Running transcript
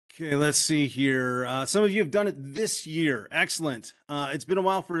Okay, let's see here. Some of you have done it this year. Excellent. It's been a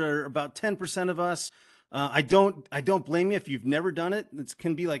while for about 10% of us. I don't blame you if you've never done it. It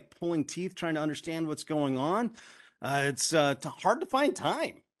can be like pulling teeth trying to understand what's going on. It's hard to find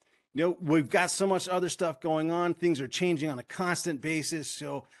time. We've got so much other stuff going on. Things are changing on a constant basis.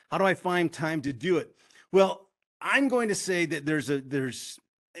 So how do I find time to do it? Well, I'm going to say that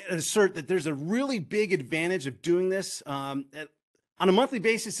assert that there's a really big advantage of doing this. On a monthly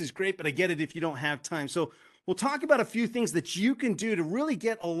basis is great, but I get it if you don't have time. So we'll talk about a few things that you can do to really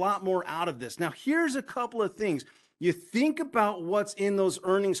get a lot more out of this. Now, here's a couple of things. You think about what's in those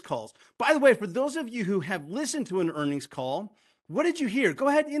earnings calls. By the way, for those of you who have listened to an earnings call, what did you hear? Go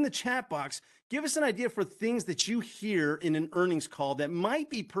ahead in the chat box. Give us an idea for things that you hear in an earnings call that might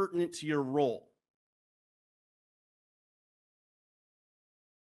be pertinent to your role.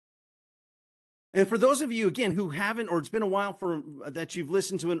 And for those of you, again, who haven't, or it's been a while that you've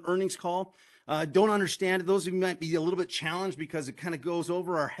listened to an earnings call, don't understand it. Those of you might be a little bit challenged because it kind of goes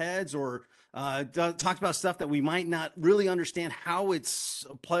over our heads or talks about stuff that we might not really understand how it's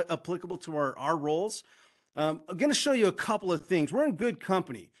applicable to our roles. I'm going to show you a couple of things. We're in good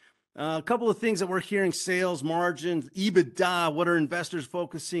company. A couple of things that we're hearing: sales, margins, EBITDA, what are investors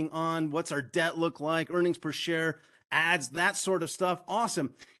focusing on? What's our debt look like? Earnings per share, ads, that sort of stuff.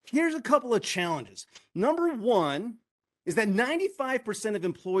 Awesome. Here's a couple of challenges. Number one is that 95% of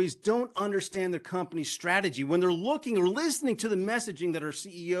employees don't understand their company's strategy when they're looking or listening to the messaging that our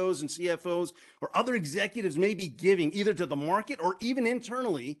CEOs and CFOs or other executives may be giving, either to the market or even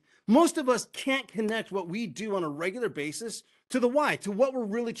internally. Most of us can't connect what we do on a regular basis to the why, to what we're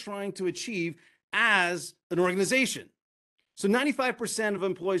really trying to achieve as an organization. So 95% of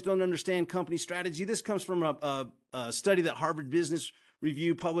employees don't understand company strategy. This comes from a study that Harvard Business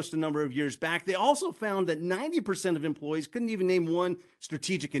Review published a number of years back. They also found that 90% of employees couldn't even name one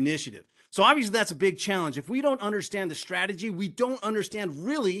strategic initiative. So obviously that's a big challenge. If we don't understand the strategy, we don't understand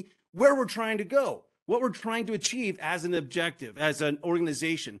really where we're trying to go, what we're trying to achieve as an objective, as an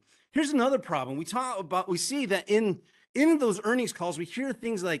organization. Here's another problem. We see that in those earnings calls, we hear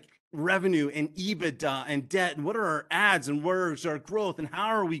things like revenue and EBITDA and debt and what are our ads and where's our growth and how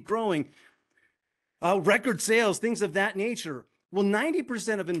are we growing, record sales, things of that nature. Well,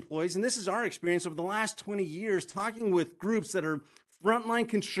 90% of employees, and this is our experience over the last 20 years, talking with groups that are frontline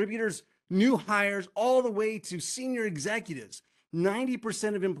contributors, new hires, all the way to senior executives,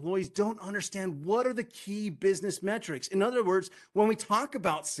 90% of employees don't understand what are the key business metrics. In other words, when we talk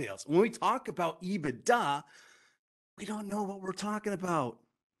about sales, when we talk about EBITDA, we don't know what we're talking about.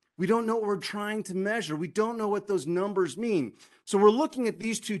 We don't know what we're trying to measure. We don't know what those numbers mean. So we're looking at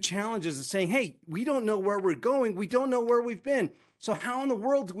these two challenges and saying, hey, we don't know where we're going. We don't know where we've been. So how in the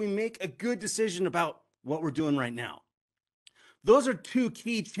world do we make a good decision about what we're doing right now? Those are two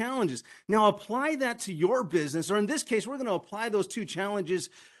key challenges. Now apply that to your business, or in this case, we're going to apply those two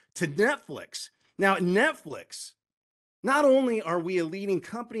challenges to Netflix. Now at Netflix, not only are we a leading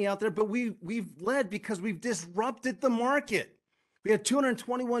company out there, but we've led because we've disrupted the market. We have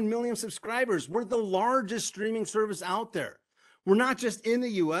 221 million subscribers. We're the largest streaming service out there. We're not just in the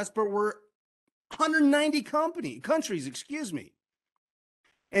US, but we're 190 countries, excuse me.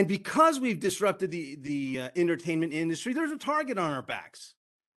 And because we've disrupted the entertainment industry, there's a target on our backs.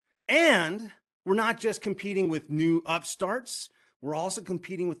 And we're not just competing with new upstarts, we're also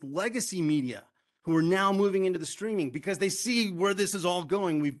competing with legacy media who are now moving into the streaming because they see where this is all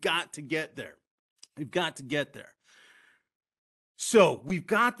going. We've got to get there. We've got to get there. So we've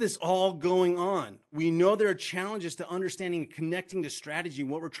got this all going on. We know there are challenges to understanding and connecting to strategy and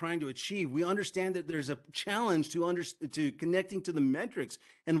what we're trying to achieve. We understand that there's a challenge to connecting to the metrics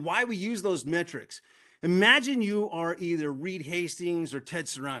and why we use those metrics. Imagine you are either Reed Hastings or Ted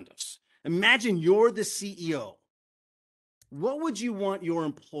Sarandos. Imagine you're the CEO. What would you want your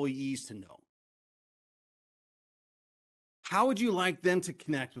employees to know? How would you like them to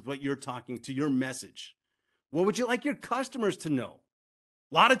connect with what you're talking to, your message? What would you like your customers to know?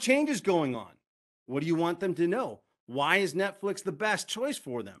 A lot of changes going on. What do you want them to know? Why is Netflix the best choice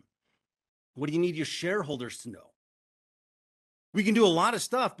for them? What do you need your shareholders to know? We can do a lot of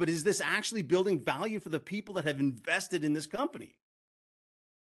stuff, but is this actually building value for the people that have invested in this company?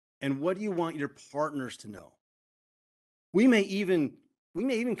 And what do you want your partners to know? We may even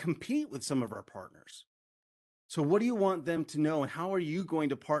compete with some of our partners. So what do you want them to know, and how are you going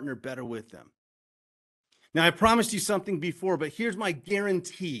to partner better with them? Now, I promised you something before, but here's my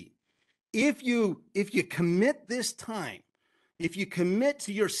guarantee. If you commit this time, if you commit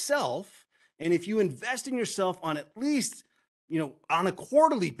to yourself, and if you invest in yourself on at least, on a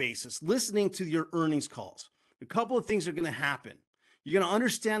quarterly basis, listening to your earnings calls, a couple of things are going to happen. You're going to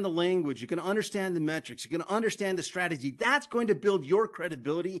understand the language. You're going to understand the metrics. You're going to understand the strategy. That's going to build your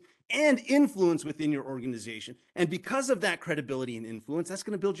credibility and influence within your organization. And because of that credibility and influence, that's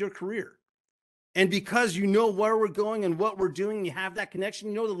going to build your career. And because you know where we're going and what we're doing, you have that connection,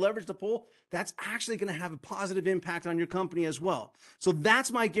 you know the leverage to pull, that's actually going to have a positive impact on your company as well. So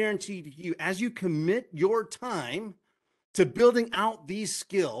that's my guarantee to you. As you commit your time to building out these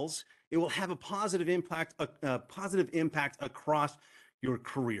skills, it will have a positive impact across your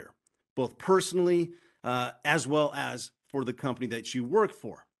career, both personally as well as for the company that you work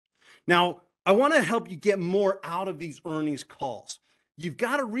for. Now, I want to help you get more out of these earnings calls. You've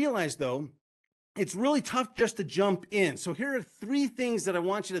got to realize, though, it's really tough just to jump in. So here are 3 things that I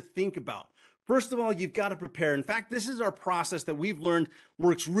want you to think about. First of all, you've got to prepare. In fact, this is our process that we've learned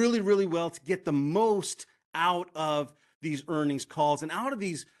works really, really well to get the most out of these earnings calls and out of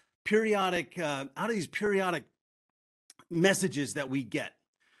these periodic messages that we get.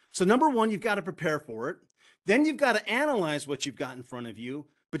 So number 1, you've got to prepare for it. Then you've got to analyze what you've got in front of you,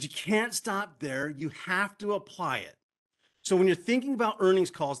 but you can't stop there. You have to apply it. So when you're thinking about earnings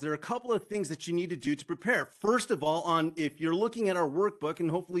calls, there are a couple of things that you need to do to prepare. First of all, if you're looking at our workbook,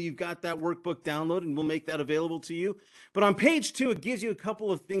 and hopefully you've got that workbook downloaded and we'll make that available to you. But on page 2, it gives you a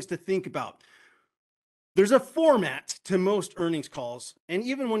couple of things to think about. There's a format to most earnings calls. And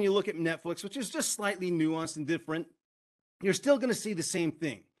even when you look at Netflix, which is just slightly nuanced and different, you're still going to see the same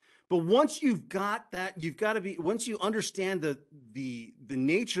thing. But once you've got that, once you understand the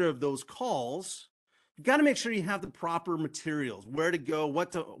nature of those calls, you've got to make sure you have the proper materials, where to go,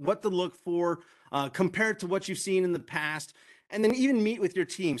 what to look for, compared to what you've seen in the past, and then even meet with your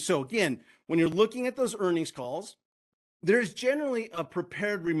team. So again, when you're looking at those earnings calls, there's generally a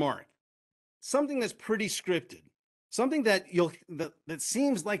prepared remark, something that's pretty scripted, something that that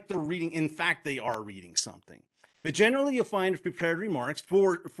seems like they're reading. In fact, they are reading something. But generally, you'll find prepared remarks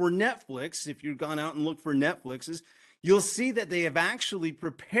for Netflix. If you've gone out and looked for Netflix's, you'll see that they have actually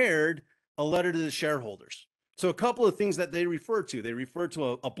prepared a letter to the shareholders. So a couple of things that they refer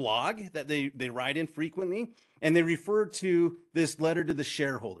to a blog that they write in frequently, and they refer to this letter to the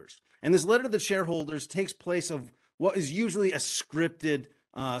shareholders. And this letter to the shareholders takes place of what is usually a scripted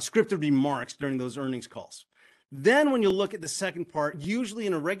remarks during those earnings calls. Then when you look at the second part, usually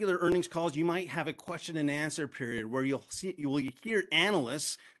in a regular earnings calls, you might have a question and answer period where you will hear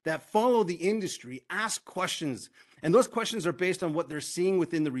analysts that follow the industry ask questions. And those questions are based on what they're seeing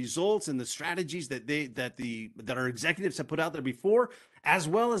within the results and the strategies that our executives have put out there before, as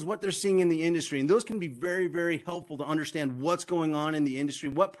well as what they're seeing in the industry. And those can be very, very helpful to understand what's going on in the industry,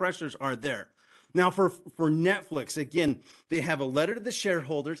 what pressures are there. Now, for Netflix, again, they have a letter to the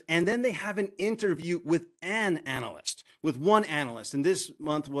shareholders, and then they have an interview with one analyst. And this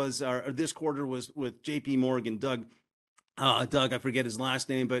quarter was with JP Morgan, Doug, I forget his last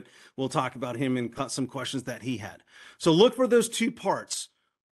name, but we'll talk about him and some questions that he had. So look for those 2 parts.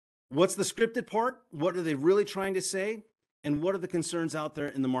 What's the scripted part? What are they really trying to say? And what are the concerns out there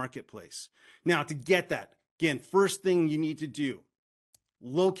in the marketplace? Now, to get that, again, first thing you need to do,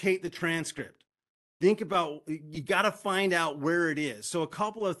 locate the transcript. Think about, you got to find out where it is. So a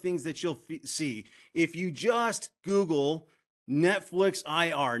couple of things that you'll see. If you just Google Netflix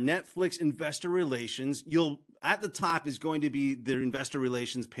IR, Netflix Investor Relations, at the top is going to be their investor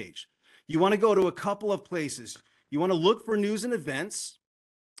relations page. You want to go to a couple of places. You want to look for news and events,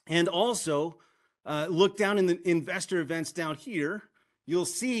 and also look down in the investor events down here. You'll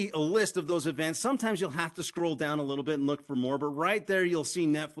see a list of those events. Sometimes you'll have to scroll down a little bit and look for more, but right there you'll see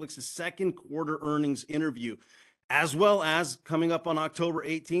Netflix's second quarter earnings interview, as well as coming up on October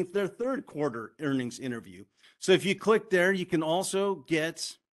 18th, their third quarter earnings interview. So if you click there, you can also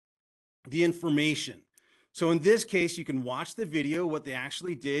get the information. So in this case, you can watch the video, what they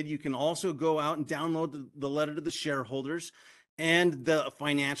actually did. You can also go out and download the letter to the shareholders and the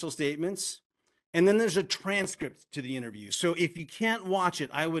financial statements. And then there's a transcript to the interview. So if you can't watch it,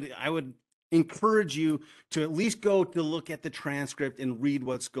 I would encourage you to at least go to look at the transcript and read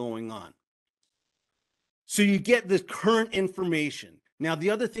what's going on. So you get the current information. Now,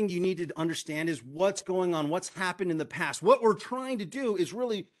 the other thing you need to understand is what's going on, what's happened in the past. What we're trying to do is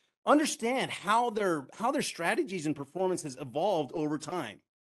really understand how their strategies and performance has evolved over time.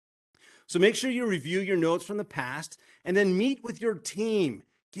 So make sure you review your notes from the past and then meet with your team.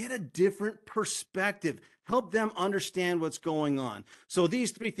 Get a different perspective. Help them understand what's going on. So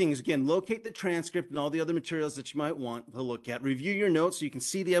these 3 things, again, locate the transcript and all the other materials that you might want to look at. Review your notes so you can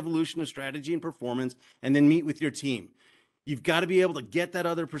see the evolution of strategy and performance, and then meet with your team. You've got to be able to get that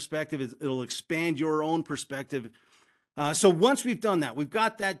other perspective. It'll expand your own perspective. So once we've done that, we've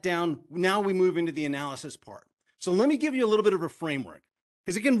got that down. Now we move into the analysis part. So let me give you a little bit of a framework,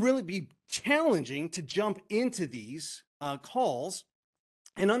 because it can really be challenging to jump into these calls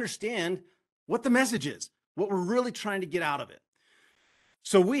and understand what the message is, what we're really trying to get out of it.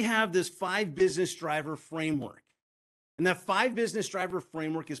 So we have this 5 business driver framework. And that 5 business driver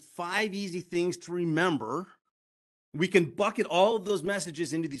framework is 5 easy things to remember. We can bucket all of those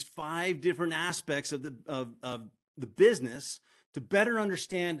messages into these 5 different aspects of the business to better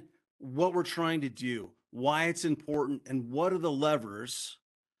understand what we're trying to do, why it's important, and what are the levers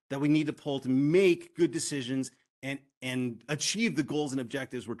that we need to pull to make good decisions and achieve the goals and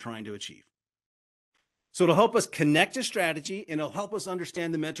objectives we're trying to achieve. So it'll help us connect to strategy, and it'll help us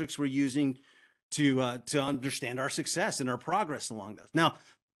understand the metrics we're using to understand our success and our progress along those. Now,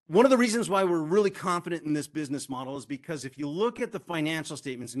 one of the reasons why we're really confident in this business model is because if you look at the financial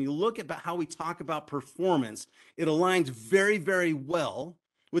statements and you look at how we talk about performance, it aligns very, very well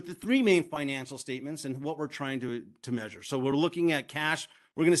with the 3 main financial statements and what we're trying to measure. So we're looking at cash.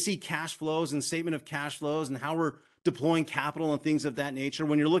 We're going to see cash flows and statement of cash flows and how we're deploying capital and things of that nature.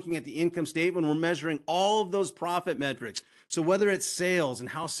 When you're looking at the income statement, we're measuring all of those profit metrics. So whether it's sales and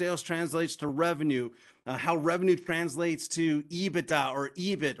how sales translates to revenue, how revenue translates to EBITDA or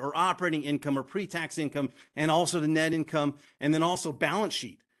EBIT or operating income or pre-tax income, and also the net income, and then also balance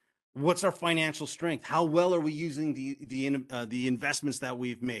sheet. What's our financial strength? How well are we using the investments that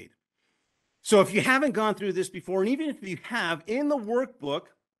we've made? So if you haven't gone through this before, and even if you have, in the workbook,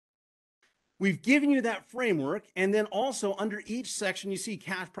 we've given you that framework, and then also under each section, you see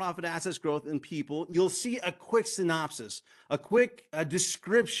cash, profit, assets, growth, and people. You'll see a quick synopsis, a quick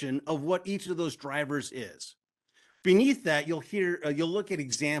description of what each of those drivers is. Beneath that, you'll look at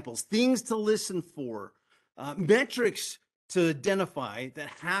examples, things to listen for, metrics to identify that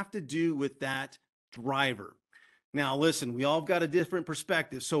have to do with that driver. Now, listen, we all got a different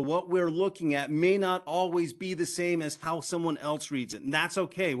perspective. So what we're looking at may not always be the same as how someone else reads it. And that's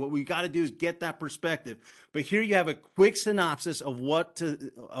okay. What we got to do is get that perspective. But here you have a quick synopsis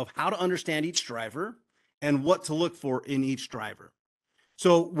of how to understand each driver and what to look for in each driver.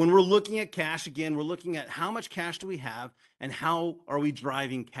 So when we're looking at cash, again, we're looking at how much cash do we have and how are we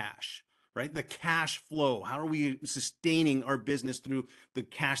driving cash? Right? The cash flow. How are we sustaining our business through the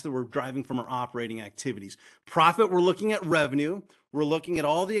cash that we're driving from our operating activities? Profit, we're looking at revenue. We're looking at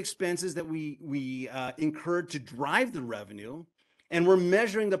all the expenses that we incurred to drive the revenue, and we're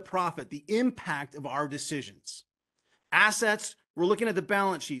measuring the profit, the impact of our decisions. Assets, we're looking at the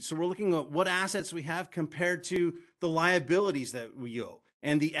balance sheet. So we're looking at what assets we have compared to the liabilities that we owe,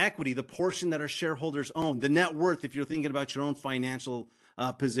 and the equity, the portion that our shareholders own, the net worth if you're thinking about your own financial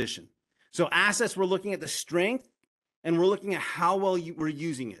position. So assets, we're looking at the strength, and we're looking at how well we're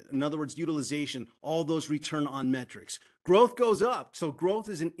using it. In other words, utilization, all those return on metrics. Growth goes up. So growth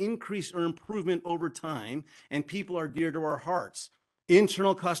is an increase or improvement over time, and people are dear to our hearts.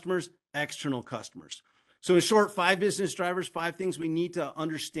 Internal customers, external customers. So in short, 5 business drivers, 5 things we need to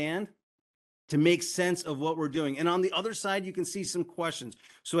understand to make sense of what we're doing. And on the other side, you can see some questions.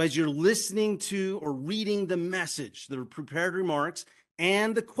 So as you're listening to or reading the message, the prepared remarks,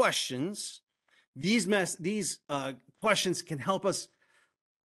 and the questions, these questions can help us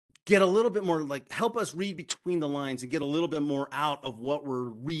get a little bit more, help us read between the lines and get a little bit more out of what we're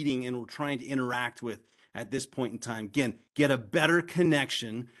reading and we're trying to interact with at this point in time. Again, get a better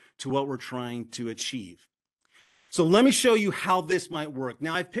connection to what we're trying to achieve. So let me show you how this might work.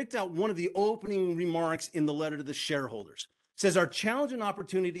 Now, I've picked out one of the opening remarks in the letter to the shareholders. It says, our challenge and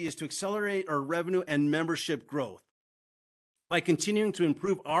opportunity is to accelerate our revenue and membership growth by continuing to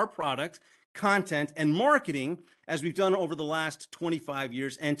improve our product, content, and marketing as we've done over the last 25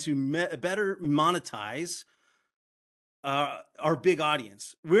 years, and to better monetize our big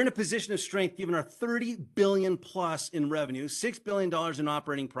audience. We're in a position of strength given our $30 billion plus in revenue, $6 billion in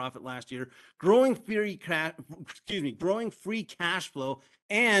operating profit last year, growing free cash flow,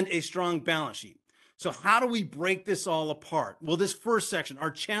 and a strong balance sheet. So how do we break this all apart? Well, this first section,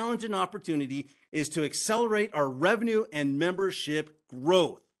 our challenge and opportunity is to accelerate our revenue and membership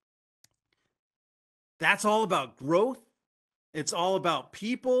growth. That's all about growth. It's all about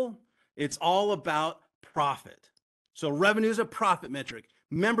people. It's all about profit. So revenue is a profit metric,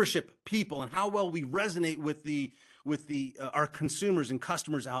 membership, people, and how well we resonate with our consumers and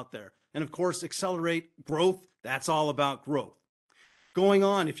customers out there. And of course, accelerate growth. That's all about growth. Going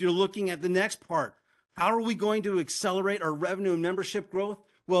on, if you're looking at the next part, how are we going to accelerate our revenue and membership growth?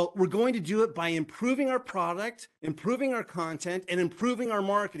 Well, we're going to do it by improving our product, improving our content, and improving our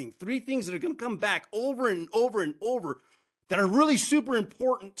marketing. 3 things that are going to come back over and over and over that are really super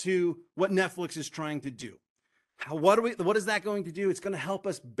important to what Netflix is trying to do. What is that going to do? It's going to help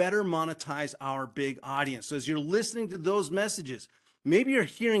us better monetize our big audience. So as you're listening to those messages, maybe you're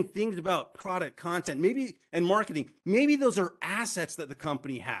hearing things about product content, maybe and marketing. Maybe those are assets that the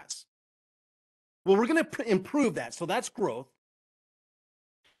company has. Well, we're going to improve that. So that's growth.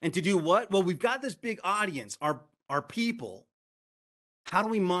 And to do what? Well, we've got this big audience, our people. How do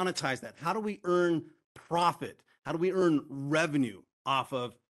we monetize that? How do we earn profit? How do we earn revenue off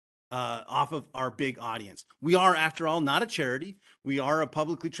of our big audience? We are, after all, not a charity. We are a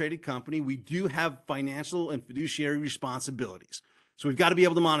publicly traded company. We do have financial and fiduciary responsibilities. So we've got to be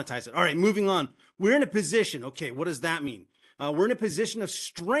able to monetize it. All right, moving on. We're in a position. Okay, what does that mean? We're in a position of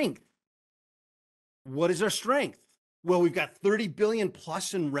strength. What is our strength? Well, we've got 30 billion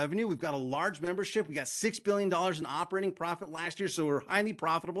plus in revenue. We've got a large membership. We got $6 billion in operating profit last year. So we're highly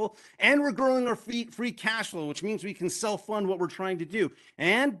profitable and we're growing our free cash flow, which means we can self-fund what we're trying to do.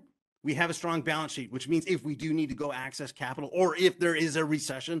 And we have a strong balance sheet, which means if we do need to go access capital or if there is a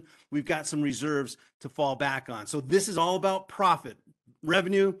recession, we've got some reserves to fall back on. So this is all about profit,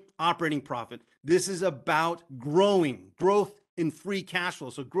 revenue, operating profit. This is about growth in free cash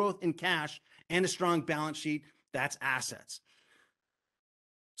flow. So growth in cash and a strong balance sheet. That's assets.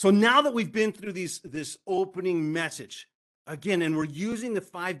 So now that we've been through this opening message, again, and we're using the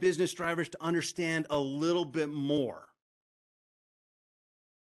 5 business drivers to understand a little bit more.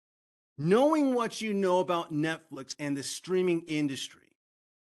 Knowing what you know about Netflix and the streaming industry,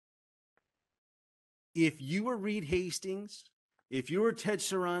 if you were Reed Hastings, if you were Ted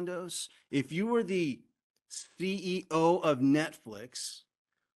Sarandos, if you were the CEO of Netflix,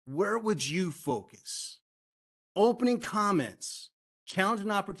 where would you focus? Opening comments, challenge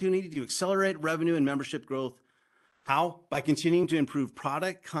and opportunity to accelerate revenue and membership growth. How? By continuing to improve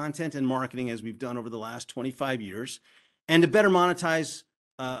product, content, and marketing as we've done over the last 25 years, and to better monetize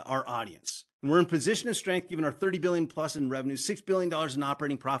our audience. And we're in position of strength given our 30 billion plus in revenue, $6 billion in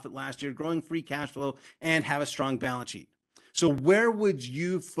operating profit last year, growing free cash flow, and have a strong balance sheet. So where would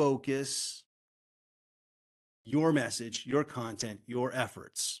you focus your message, your content, your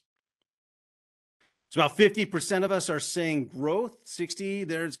efforts? So about 50% of us are saying growth. 60,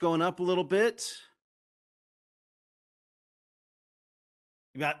 there's going up a little bit.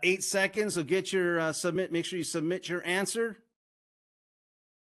 About 8 seconds. So get your submit. Make sure you submit your answer.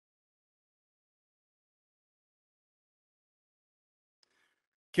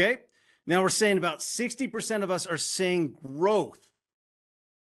 Okay. Now we're saying about 60% of us are saying growth.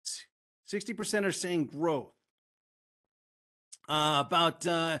 60% are saying growth. About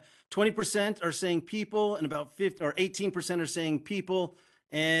 20% are saying people, and about 18% are saying people,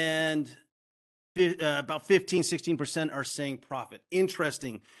 and about 16% are saying profit.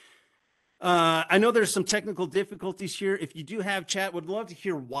 Interesting. I know there's some technical difficulties here. If you do have chat, would love to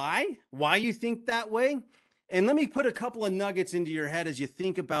hear why you think that way. And let me put a couple of nuggets into your head as you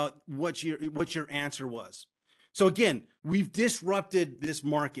think about what your answer was. So again, we've disrupted this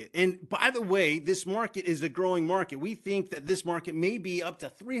market. And by the way, this market is a growing market. We think that this market may be up to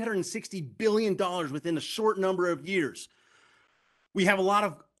 $360 billion within a short number of years. We have a lot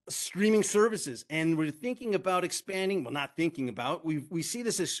of streaming services and we're thinking about expanding. Well, not thinking about, we see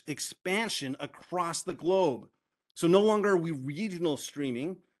this expansion across the globe. So no longer are we regional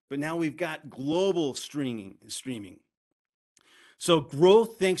streaming, but now we've got global streaming. So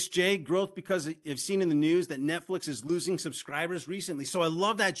growth, thanks, Jay. Growth because I've seen in the news that Netflix is losing subscribers recently. So I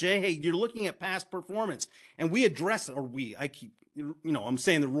love that, Jay. Hey, you're looking at past performance. And we address, I'm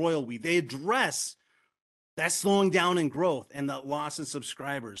saying the royal we, they address that slowing down in growth and the loss in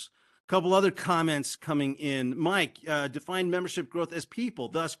subscribers. A couple other comments coming in. Mike, define membership growth as people.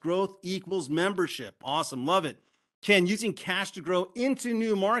 Thus, growth equals membership. Awesome, love it. Ken, using cash to grow into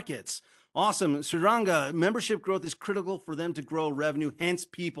new markets. Awesome. Suranga, membership growth is critical for them to grow revenue, hence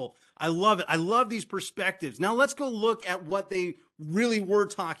people. I love it. I love these perspectives. Now let's go look at what they really were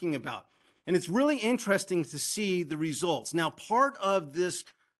talking about. And it's really interesting to see the results. Now, part of this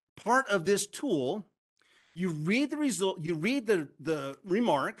tool, you read the result, you read the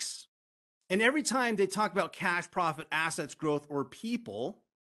remarks, and every time they talk about cash, profit, assets, growth, or people,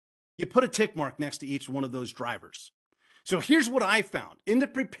 you put a tick mark next to each one of those drivers. So here's what I found. In the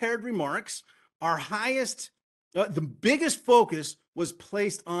prepared remarks, our the biggest focus was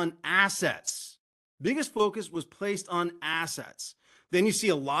placed on assets. Biggest focus was placed on assets. Then you see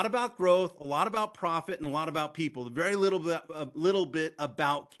a lot about growth, a lot about profit, and a lot about people. Very little bit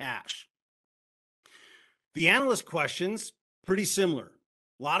about cash. The analyst questions, pretty similar.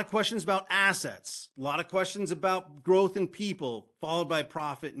 A lot of questions about assets, a lot of questions about growth and people, followed by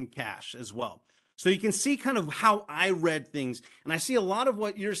profit and cash as well. So you can see kind of how I read things, and I see a lot of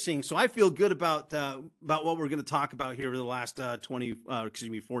what you're seeing. So I feel good about what we're going to talk about here over the last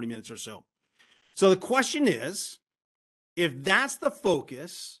 40 minutes or so. So the question is, if that's the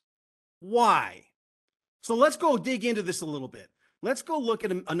focus, why? So let's go dig into this a little bit. Let's go look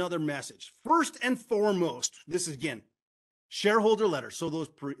at another message. First and foremost, this is again shareholder letter. So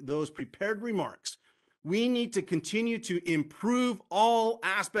those prepared remarks. We need to continue to improve all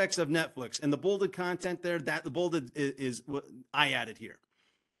aspects of Netflix, and the bolded content there. That the bolded is what I added here.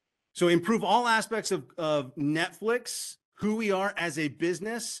 So improve all aspects of Netflix, who we are as a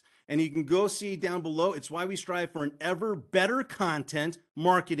business. And you can go see down below. It's why we strive for an ever better content,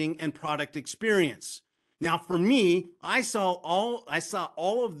 marketing, and product experience. Now, for me, I saw all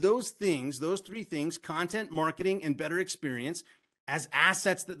of those things, those three things, content, marketing, and better experience, as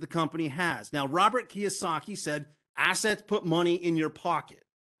assets that the company has. Now, Robert Kiyosaki said, assets put money in your pocket.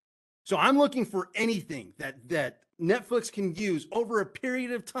 So I'm looking for anything that Netflix can use over a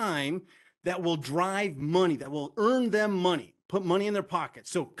period of time that will drive money, that will earn them money, put money in their pocket.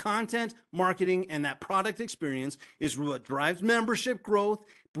 So content, marketing, and that product experience is what drives membership growth,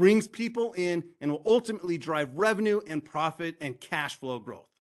 brings people in, and will ultimately drive revenue and profit and cash flow growth.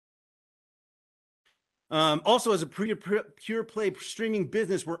 Also, as a pure play streaming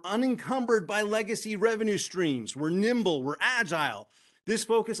business, we're unencumbered by legacy revenue streams. We're nimble, we're agile. This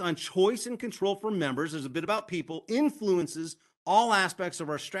focus on choice and control for members, there's a bit about people, influences all aspects of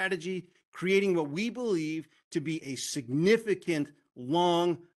our strategy, creating what we believe to be a significant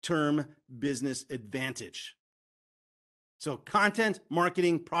long-term business advantage. So content,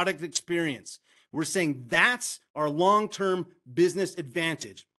 marketing, product experience. We're saying that's our long-term business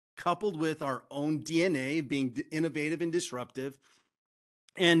advantage, coupled with our own DNA being innovative and disruptive,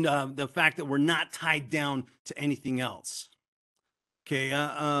 and the fact that we're not tied down to anything else. Okay.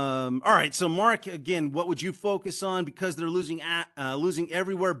 All right. So, Mark, again, what would you focus on? Because they're losing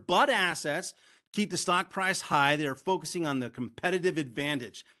everywhere but assets. Keep the stock price high. They're focusing on the competitive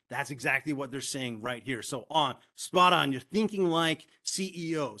advantage. That's exactly what they're saying right here. So, spot on. You're thinking like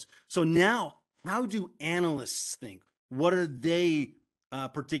CEOs. So now, how do analysts think? What are they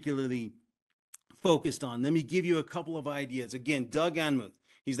particularly focused on? Let me give you a couple of ideas. Again, Doug Anmuth.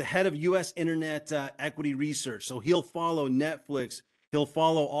 He's the head of U.S. Internet Equity Research. So he'll follow Netflix. He'll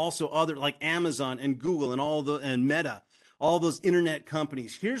follow also other like Amazon and Google and Meta, all those internet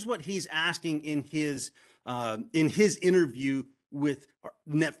companies. Here's what he's asking in his interview with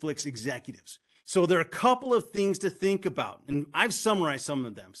Netflix executives. So there are a couple of things to think about, and I've summarized some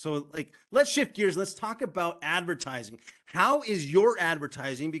of them. So let's shift gears. Let's talk about advertising. How is your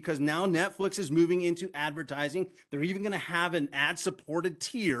advertising? Because now Netflix is moving into advertising. They're even going to have an ad-supported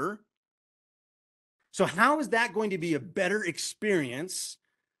tier. So how is that going to be a better experience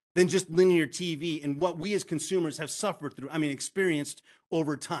than just linear TV and what we as consumers have suffered through, experienced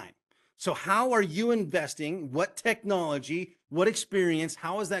over time? So how are you investing? What technology, what experience,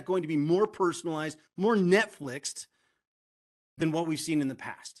 how is that going to be more personalized, more Netflixed than what we've seen in the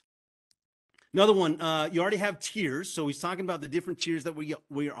past? Another one, you already have tiers. So he's talking about the different tiers that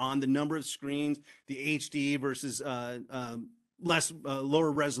we are on, the number of screens, the HD versus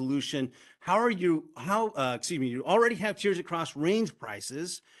lower resolution. You already have tiers across range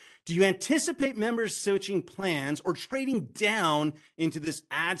prices. Do you anticipate members switching plans or trading down into this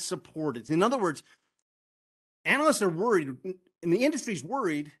ad-supported? In other words, analysts are worried, and the industry's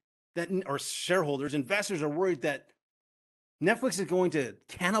worried that, or shareholders, investors are worried that Netflix is going to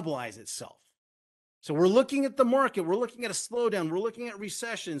cannibalize itself. So we're looking at the market, we're looking at a slowdown, we're looking at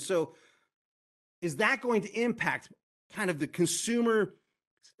recession. So is that going to impact kind of the consumer,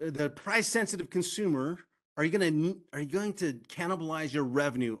 the price-sensitive consumer? Are you going to cannibalize your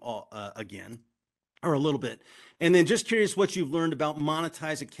revenue again, or a little bit? And then just curious what you've learned about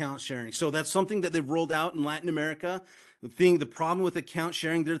monetized account sharing. So that's something that they've rolled out in Latin America. The problem with account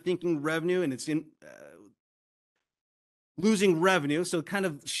sharing, they're thinking revenue, and it's in losing revenue. So kind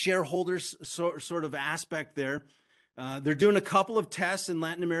of shareholders sort of aspect there. They're doing a couple of tests in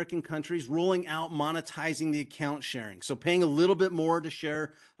Latin American countries, rolling out monetizing the account sharing. So paying a little bit more to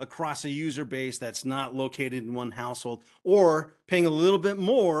share across a user base that's not located in one household, or paying a little bit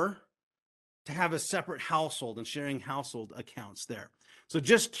more to have a separate household and sharing household accounts there. So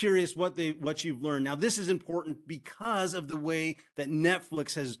just curious what you've learned. Now, this is important because of the way that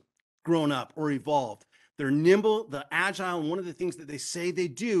Netflix has grown up or evolved. They're nimble, they're agile, and one of the things that they say they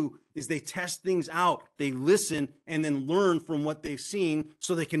do is they test things out. They listen and then learn from what they've seen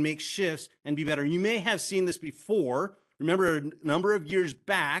so they can make shifts and be better. You may have seen this before. Remember a number of years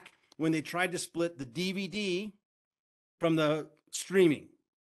back when they tried to split the DVD from the streaming.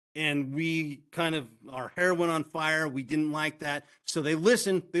 and we kind of, our hair went on fire. We didn't like that. So they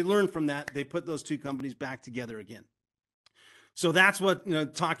listened, they learned from that. They put those two companies back together again. So that's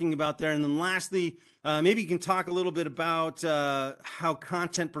what, talking about there. And then lastly, maybe you can talk a little bit about how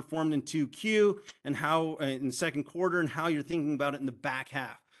content performed in 2Q and how in the second quarter and how you're thinking about it in the back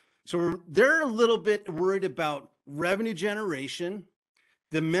half. So they're a little bit worried about revenue generation,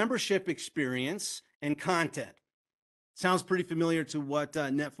 the membership experience, and content. Sounds pretty familiar to what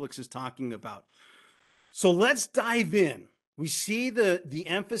Netflix is talking about. So let's dive in. We see the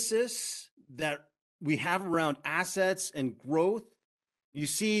emphasis that we have around assets and growth. You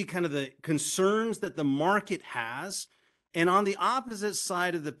see kind of the concerns that the market has. And on the opposite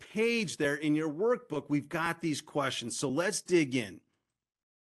side of the page there in your workbook, we've got these questions. So let's dig in.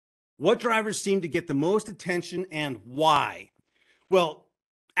 What drivers seem to get the most attention and why? Well,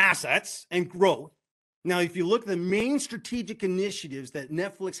 assets and growth. Now, if you look at the main strategic initiatives that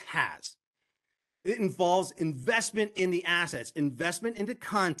Netflix has, it involves investment in the assets, investment into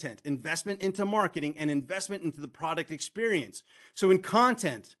content, investment into marketing, and investment into the product experience. So in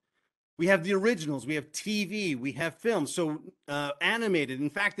content, we have the originals, we have TV, we have film, so animated. In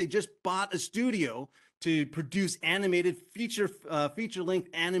fact, they just bought a studio to produce animated feature-length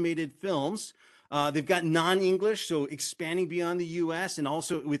animated films. They've got non-English, so expanding beyond the U.S. and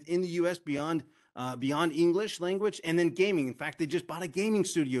also within the U.S. beyond English language, and then gaming. In fact, they just bought a gaming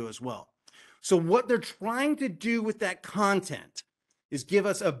studio as well. So what they're trying to do with that content is give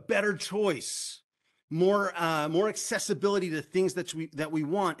us a better choice, more accessibility to things that we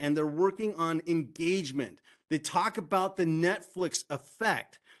want, and they're working on engagement. They talk about the Netflix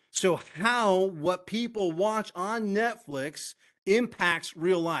effect. So how what people watch on Netflix impacts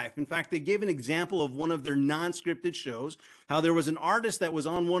real life. In fact, they gave an example of one of their non-scripted shows, how there was an artist that was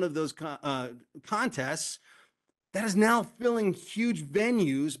on one of those contests that is now filling huge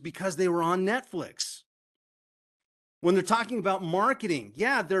venues because they were on Netflix. When they're talking about marketing,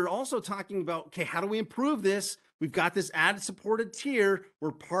 yeah, they're also talking about, okay, how do we improve this? We've got this ad-supported tier.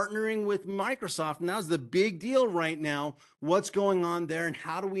 We're partnering with Microsoft. And that's the big deal right now. What's going on there, and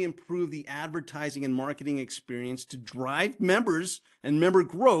how do we improve the advertising and marketing experience to drive members and member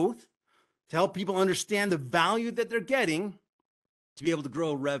growth, to help people understand the value that they're getting to be able to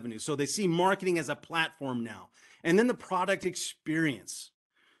grow revenue. So they see marketing as a platform now. And then the product experience.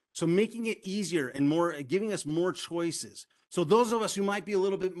 So making it easier and more, giving us more choices. So those of us who might be a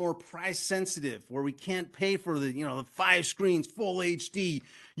little bit more price sensitive, where we can't pay for the 5 screens, full HD,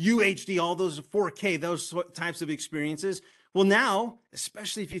 UHD, all those 4K, those types of experiences. Well, now,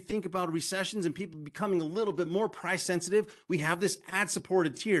 especially if you think about recessions and people becoming a little bit more price sensitive, we have this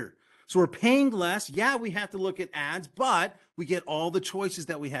ad-supported tier. So we're paying less. Yeah, we have to look at ads, but we get all the choices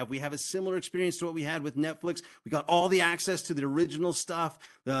that we have. We have a similar experience to what we had with Netflix. We got all the access to the original stuff,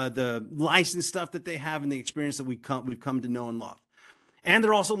 the licensed stuff that they have, and the experience that we've come to know and love. And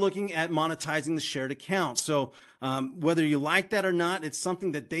they're also looking at monetizing the shared account. So whether you like that or not, it's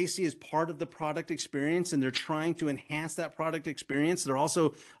something that they see as part of the product experience, and they're trying to enhance that product experience. They're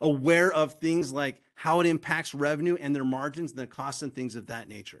also aware of things like how it impacts revenue and their margins and the costs and things of that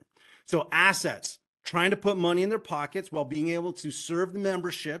nature. So assets, trying to put money in their pockets while being able to serve the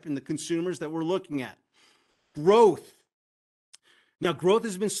membership and the consumers that we're looking at. Growth. Now, growth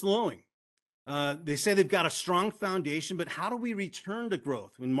has been slowing. They say they've got a strong foundation, but how do we return to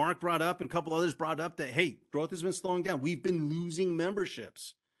growth? When Mark brought up and a couple others brought up that, hey, growth has been slowing down. We've been losing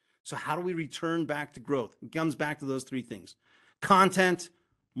memberships. So how do we return back to growth? It comes back to those 3 things: content,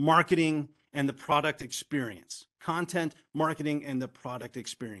 marketing, and the product experience. Content, marketing, and the product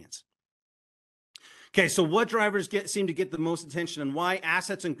experience. Okay, so what drivers seem to get the most attention, and why?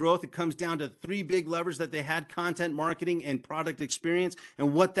 Assets and growth. It comes down to 3 big levers that they had: content, marketing, and product experience,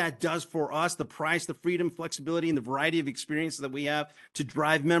 and what that does for us: the price, the freedom, flexibility, and the variety of experiences that we have to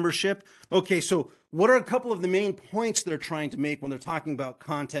drive membership. Okay, so what are a couple of the main points they're trying to make when they're talking about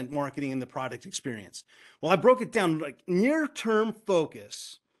content, marketing, and the product experience? Well, I broke it down like near-term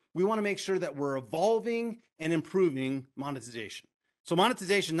focus. We want to make sure that we're evolving and improving monetization. So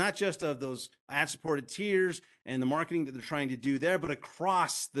monetization, not just of those ad-supported tiers and the marketing that they're trying to do there, but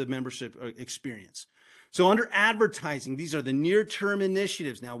across the membership experience. So under advertising, these are the near-term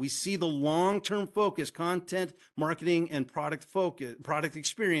initiatives. Now we see the long-term focus: content, marketing, and product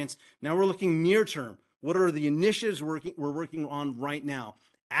experience. Now we're looking near-term. What are the initiatives we're working on right now?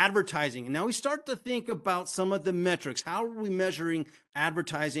 Advertising. And now we start to think about some of the metrics. How are we measuring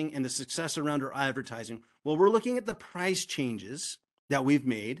advertising and the success around our advertising? Well, we're looking at the price changes that we've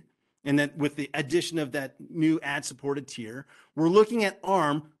made, and that with the addition of that new ad-supported tier. We're looking at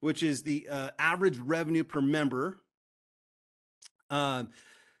ARM, which is the average revenue per member.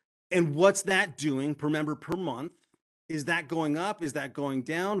 And what's that doing per member per month? Is that going up? Is that going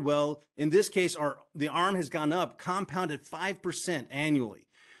down? Well, in this case, the ARM has gone up, compounded 5% annually.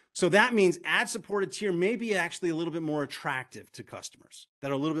 So that means ad-supported tier may be actually a little bit more attractive to customers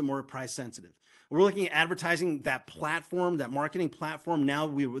that are a little bit more price sensitive. We're looking at advertising that platform, that marketing platform. Now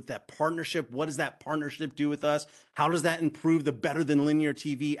with that partnership, what does that partnership do with us? How does that improve the better than linear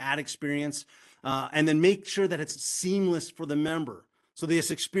TV ad experience? And then make sure that it's seamless for the member. So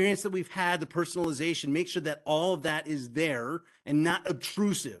this experience that we've had, the personalization, make sure that all of that is there and not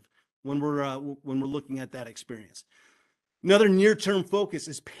obtrusive when we're looking at that experience. Another near-term focus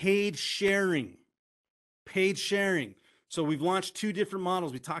is paid sharing. Paid sharing. So we've launched 2 different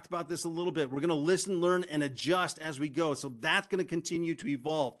models. We talked about this a little bit. We're going to listen, learn, and adjust as we go. So that's going to continue to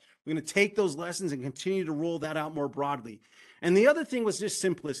evolve. We're going to take those lessons and continue to roll that out more broadly. And the other thing was just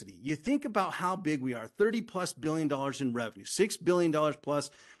simplicity. You think about how big we are, $30+ billion in revenue, $6 billion plus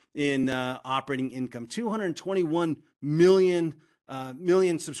in operating income, 221 million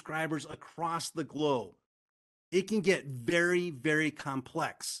subscribers across the globe. It can get very, very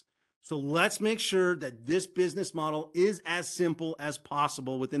complex. So let's make sure that this business model is as simple as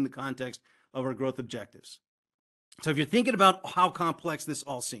possible within the context of our growth objectives. So if you're thinking about how complex this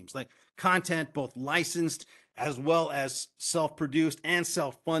all seems, like content, both licensed as well as self-produced and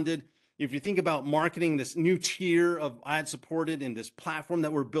self-funded, if you think about marketing this new tier of ad-supported and this platform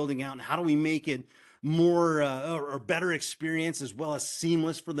that we're building out, and how do we make it more or better experience as well as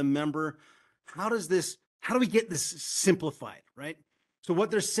seamless for the member, how do we get this simplified, right? So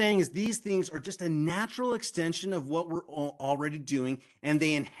what they're saying is these things are just a natural extension of what we're already doing, and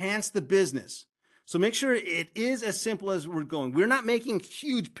they enhance the business. So make sure it is as simple as we're going. We're not making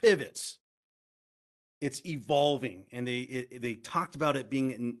huge pivots. It's evolving, and they talked about it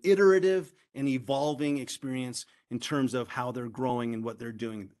being an iterative and evolving experience in terms of how they're growing and what they're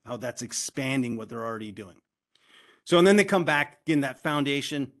doing, how that's expanding what they're already doing. So, and then they come back, again, that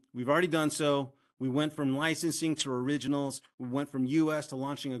foundation. We've already done so. We went from licensing to originals. We went from US to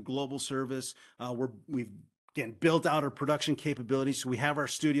launching a global service. We've again built out our production capabilities. So we have our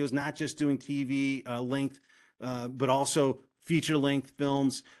studios not just doing TV length, but also feature length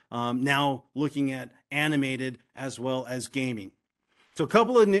films. Now looking at animated as well as gaming. So a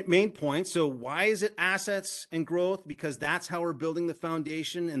couple of main points. So why is it assets and growth? Because that's how we're building the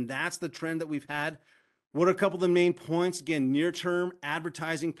foundation, and that's the trend that we've had. What are a couple of the main points? Again, near-term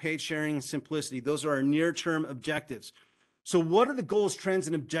advertising, paid sharing, and simplicity. Those are our near-term objectives. So what are the goals, trends,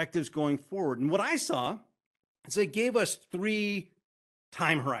 and objectives going forward? And what I saw is they gave us 3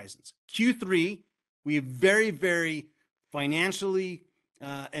 time horizons. Q3, we have very, very financially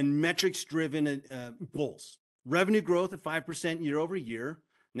and metrics-driven goals. Revenue growth at 5% year over year.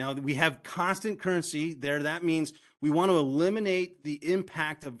 Now we have constant currency there. That means we want to eliminate the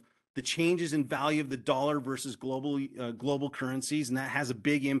impact of the changes in value of the dollar versus global currencies, and that has a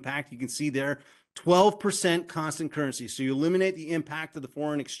big impact. You can see there, 12% constant currency. So you eliminate the impact of the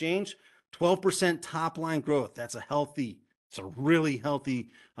foreign exchange, 12% top line growth. It's a really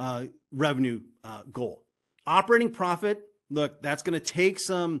healthy revenue goal. Operating profit, look, that's going to take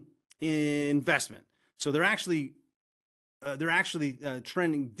some investment. So they're actually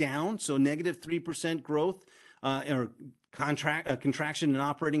trending down. So -3% growth or contraction in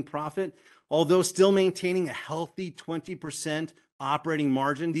operating profit, although still maintaining a healthy 20% operating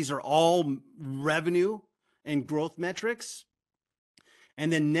margin. These are all revenue and growth metrics.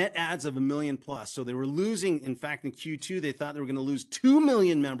 And then net adds of 1 million plus. So they were losing, in fact, in Q2, they thought they were going to lose 2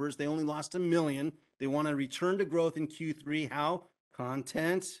 million members. They only lost 1 million. They want to return to growth in Q3. How?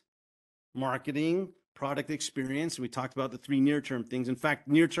 Content, marketing, product experience. We talked about the 3 near-term things. In fact,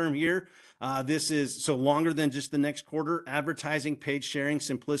 near-term here, this is so longer than just the next quarter. Advertising, paid sharing,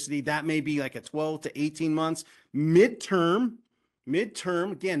 simplicity. That may be like a 12 to 18 months. Midterm,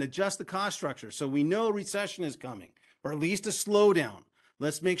 again, adjust the cost structure. So we know recession is coming, or at least a slowdown.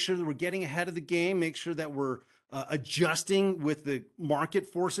 Let's make sure that we're getting ahead of the game, make sure that we're adjusting with the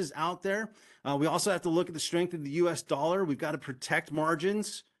market forces out there. We also have to look at the strength of the US dollar. We've got to protect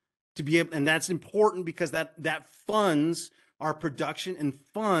margins to be able, and that's important because that funds our production and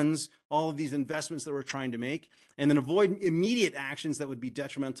funds all of these investments that we're trying to make, and then avoid immediate actions that would be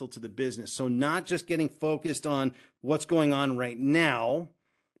detrimental to the business. So not just getting focused on what's going on right now,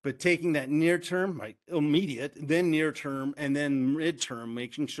 but taking that near term, right, immediate, then near term, and then midterm,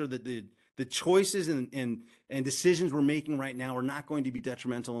 making sure that the choices and decisions we're making right now are not going to be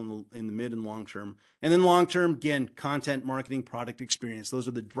detrimental in the mid and long term. And then long term, again, content, marketing, product experience. Those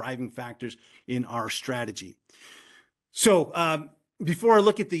are the driving factors in our strategy. So before I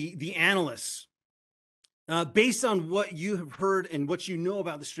look at the analysts, Based on what you have heard and what you know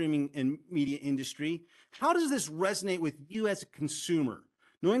about the streaming and media industry, how does this resonate with you as a consumer?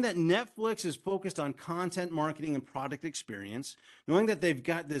 Knowing that Netflix is focused on content marketing and product experience, knowing that they've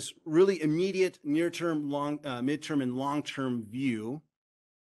got this really immediate near-term, midterm, and long-term view,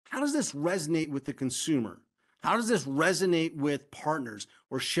 how does this resonate with the consumer? How does this resonate with partners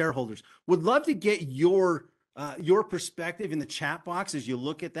or shareholders? Would love to get your perspective in the chat box as you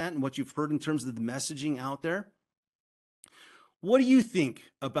look at that and what you've heard in terms of the messaging out there. What do you think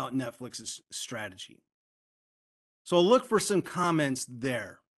about Netflix's strategy? So I'll look for some comments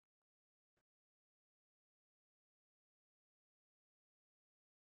there.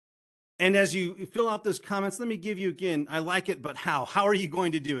 And as you fill out those comments, let me give you again, I like it, but how? How are you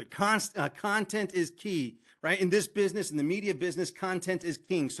going to do it? Content is key, right? In this business, in the media business, content is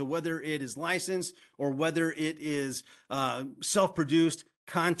king. So whether it is licensed or whether it is self-produced,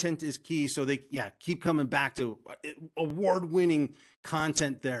 content is key. So they, keep coming back to award-winning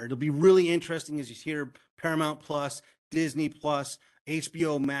content there. It'll be really interesting as you hear Paramount Plus, Disney Plus,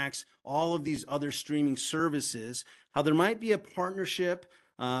 HBO Max, all of these other streaming services, how there might be a partnership,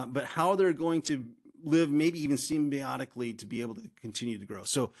 but how they're going to live maybe even symbiotically to be able to continue to grow.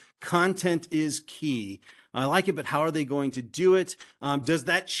 So content is key. I like it, but how are they going to do it? Does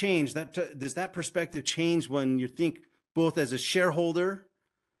that change? Does that perspective change when you think both as a shareholder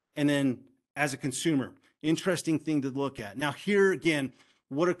and then as a consumer? Interesting thing to look at. Now here again,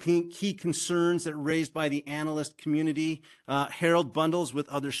 what are key concerns that are raised by the analyst community? Herald bundles with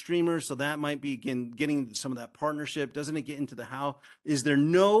other streamers. So that might be, again, getting some of that partnership. Doesn't it get into the how? Is there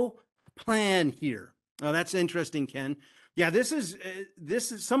no plan here? Oh, that's interesting, Ken. Yeah, this is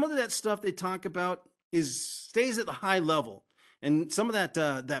some of that stuff they talk about stays at the high level. And some of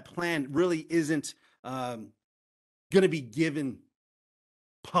that plan really isn't going to be given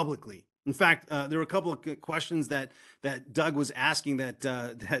publicly. In fact, there were a couple of questions that Doug was asking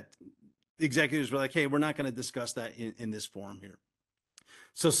that executives were like, "Hey, we're not going to discuss that in this forum here."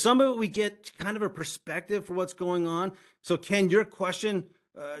 So some of it we get kind of a perspective for what's going on. So Ken, your question,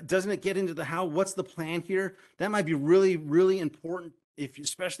 doesn't it get into the how? What's the plan here? That might be really, really important,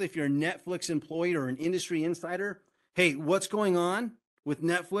 especially if you're a Netflix employee or an industry insider. Hey, what's going on with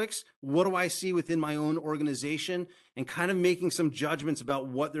Netflix? What do I see within my own organization? And kind of making some judgments about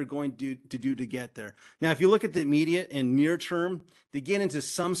what they're going to do to get there. Now, if you look at the immediate and near term, they get into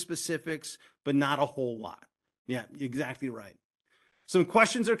some specifics, but not a whole lot. Yeah, exactly right. Some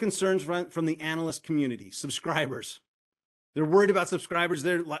questions or concerns from the analyst community. Subscribers. They're worried about subscribers.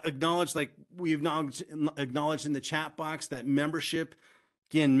 They're acknowledged, like we acknowledged in the chat box, that membership.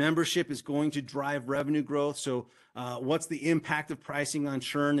 Again, membership is going to drive revenue growth. So what's the impact of pricing on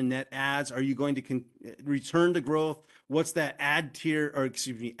churn and net ads? Are you going to return to growth? What's that ad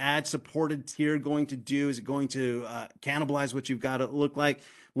supported tier going to do? Is it going to cannibalize what you've got to look like?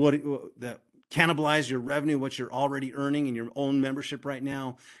 Cannibalize your revenue, what you're already earning in your own membership right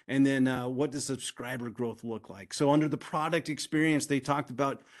now? And then what does subscriber growth look like? So under the product experience, they talked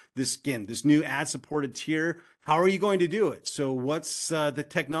about this new ad-supported tier. How are you going to do it? So what's the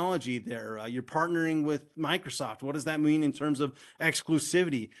technology there? You're partnering with Microsoft. What does that mean in terms of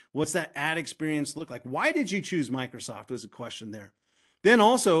exclusivity? What's that ad experience look like? Why did you choose Microsoft was a question there. Then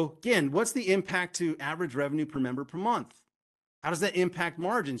also, again, what's the impact to average revenue per member per month? How does that impact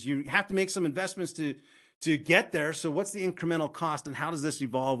margins? You have to make some investments to get there. So what's the incremental cost and how does this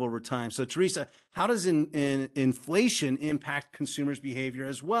evolve over time? So Teresa, how does inflation impact consumers' behavior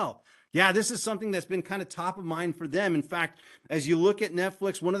as well? Yeah, this is something that's been kind of top of mind for them. In fact, as you look at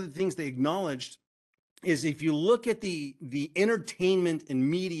Netflix, one of the things they acknowledged is if you look at the entertainment and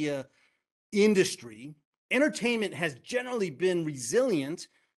media industry, entertainment has generally been resilient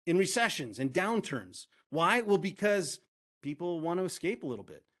in recessions and downturns. Why? Well, because people want to escape a little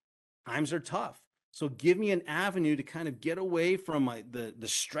bit. Times are tough. So give me an avenue to kind of get away from the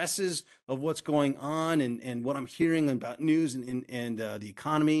stresses of what's going on and what I'm hearing about news and the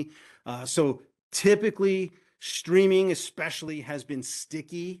economy. So typically streaming especially has been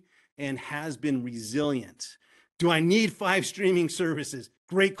sticky and has been resilient. Do I need 5 streaming services?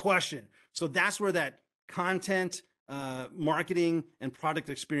 Great question. So that's where that content, marketing, and product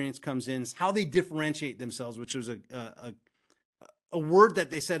experience comes in. It's how they differentiate themselves, which was a word that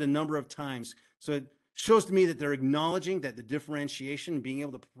they said a number of times. So it shows to me that they're acknowledging that the differentiation, being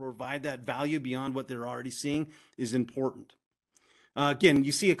able to provide that value beyond what they're already seeing, is important. Again,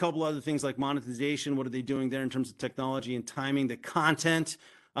 you see a couple other things like monetization. What are they doing there in terms of technology and timing, the content?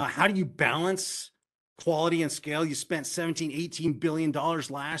 How do you balance quality and scale? You spent $17-18 billion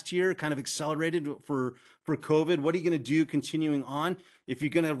last year, kind of accelerated for COVID. What are you going to do continuing on? If you're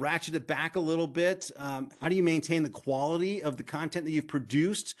going to ratchet it back a little bit, how do you maintain the quality of the content that you've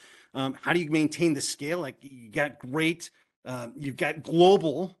produced? How do you maintain the scale? Like you've got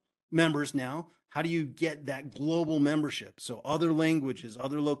global members now. How do you get that global membership? So other languages,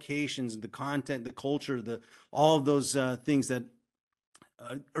 other locations, the content, the culture, all of those things that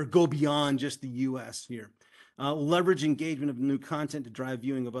or go beyond just the U.S. here. Leverage engagement of new content to drive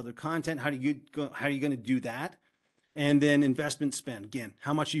viewing of other content. How are you going to do that? And then investment spend. Again,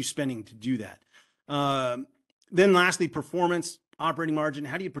 how much are you spending to do that? Then lastly, performance, operating margin.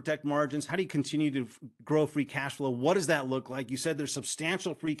 How do you protect margins? How do you continue to grow free cash flow? What does that look like? You said there's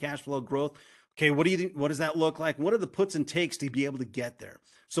substantial free cash flow growth. Okay, what does that look like? What are the puts and takes to be able to get there?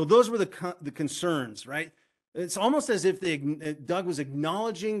 So those were the concerns, right? It's almost as if Doug was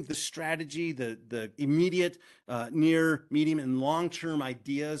acknowledging the strategy, the immediate, near, medium, and long-term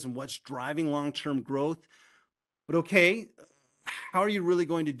ideas and what's driving long-term growth. But okay, how are you really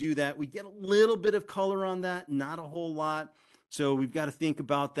going to do that? We get a little bit of color on that, not a whole lot. So we've got to think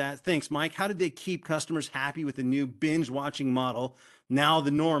about that. Thanks, Mike. How did they keep customers happy with the new binge watching model? Now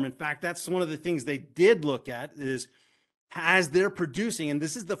the norm. In fact, that's one of the things they did look at is as they're producing, and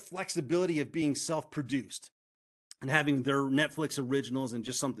this is the flexibility of being self-produced and having their Netflix originals and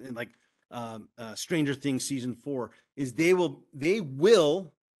just something like Stranger Things season 4 is they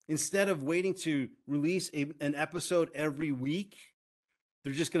will instead of waiting to release an episode every week,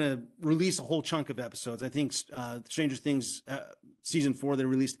 they're just going to release a whole chunk of episodes. I think Stranger Things season 4, they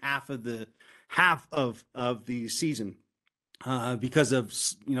released half of the season because of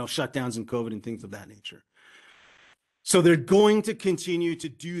shutdowns and COVID and things of that nature. So they're going to continue to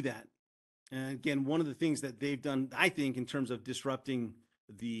do that. And again, one of the things that they've done, I think, in terms of disrupting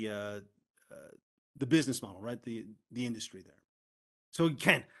the business model, right? The industry there. So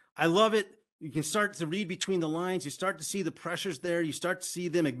again, I love it. You can start to read between the lines. You start to see the pressures there. You start to see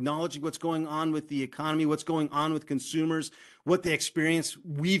them acknowledging what's going on with the economy, what's going on with consumers, what the experience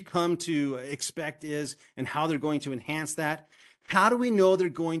we've come to expect is, and how they're going to enhance that. How do we know they're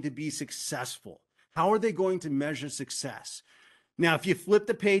going to be successful? How are they going to measure success? Now, if you flip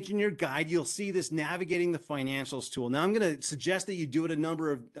the page in your guide, you'll see this navigating the financials tool. Now, I'm going to suggest that you do it a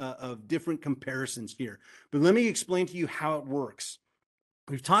number of different comparisons here, but let me explain to you how it works.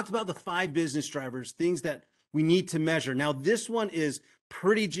 We've talked about the 5 business drivers, things that we need to measure. Now, this one is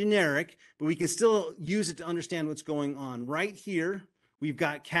pretty generic, but we can still use it to understand what's going on. Right here, we've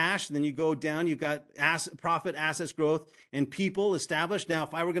got cash, and then you go down, you've got profit, assets growth, and people established. Now,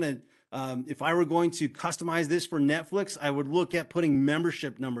 if I were going to customize this for Netflix, I would look at putting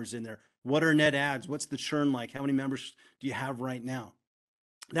membership numbers in there. What are net adds? What's the churn like? How many members do you have right now?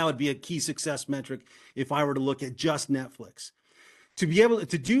 That would be a key success metric if I were to look at just Netflix. To be able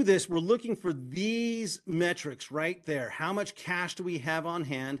to do this, we're looking for these metrics right there. How much cash do we have on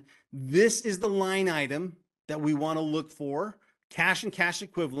hand? This is the line item that we want to look for, cash and cash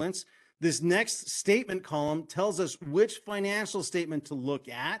equivalents. This next statement column tells us which financial statement to look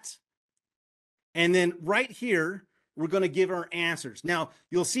at. And then right here, we're going to give our answers. Now,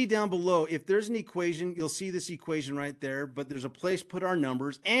 you'll see down below, if there's an equation, you'll see this equation right there, but there's a place to put our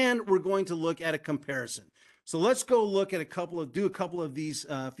numbers, and we're going to look at a comparison. So let's go look at a few of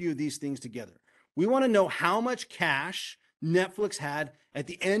these things together. We want to know how much cash Netflix had at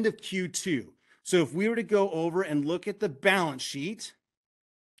the end of Q2. So if we were to go over and look at the balance sheet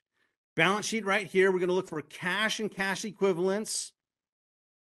right here, we're going to look for cash and cash equivalents.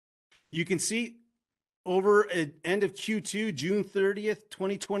 You can see over at end of Q2, June 30th,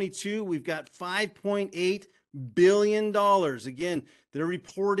 2022, we've got $5.8 billion. Again, they're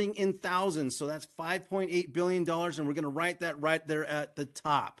reporting in thousands, so that's $5.8 billion, and we're going to write that right there at the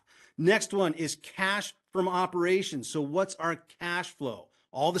top. Next one is cash from operations. So what's our cash flow?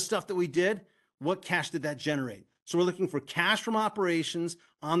 All the stuff that we did, what cash did that generate? So we're looking for cash from operations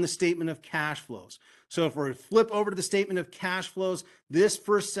on the statement of cash flows. So if we flip over to the statement of cash flows, this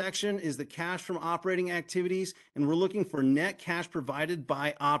first section is the cash from operating activities, and we're looking for net cash provided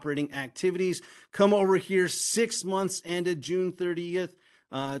by operating activities. Come over here, 6 months ended June 30th,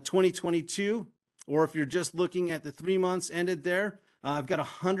 2022, or if you're just looking at the 3 months ended there, I've got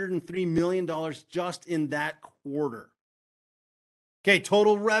 $103 million just in that quarter. Okay,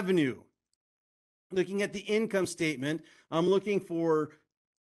 total revenue. Looking at the income statement, I'm looking for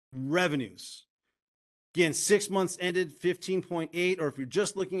revenues. Again, 6 months ended 15.8, or if you're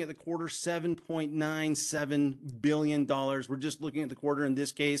just looking at the quarter, $7.97 billion. We're just looking at the quarter in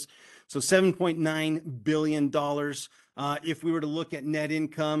this case. So $7.9 billion. If we were to look at net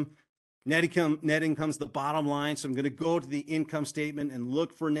income's the bottom line. So I'm going to go to the income statement and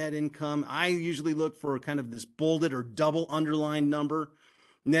look for net income. I usually look for kind of this bolded or double underlined number.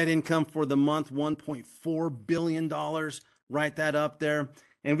 Net income for the month, $1.4 billion. Write that up there.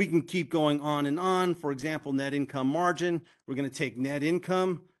 And we can keep going on and on. For example, net income margin. We're going to take net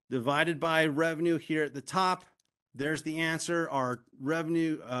income divided by revenue here at the top. There's the answer. Our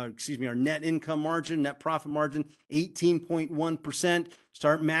revenue, our net income margin, net profit margin, 18.1%.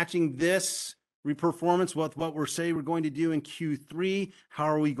 Start matching this performance with what we're saying we're going to do in Q3. How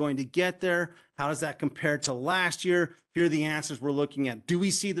are we going to get there? How does that compare to last year? Here are the answers we're looking at. Do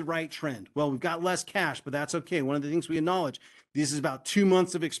we see the right trend? Well, we've got less cash, but that's okay. One of the things we acknowledge, this is about 2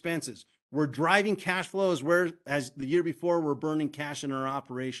 months of expenses. We're driving cash flows, whereas the year before, we're burning cash in our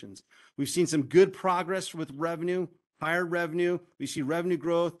operations. We've seen some good progress with revenue, higher revenue. We see revenue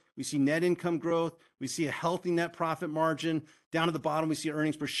growth. We see net income growth. We see a healthy net profit margin. Down at the bottom, we see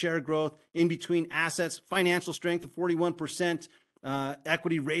earnings per share growth. In between, assets, financial strength of 41%.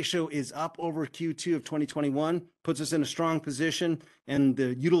 Equity ratio is up over Q2 of 2021, puts us in a strong position, and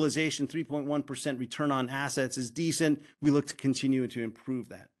the utilization, 3.1% return on assets, is decent. We look to continue to improve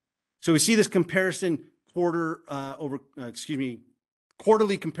that. So we see this comparison quarterly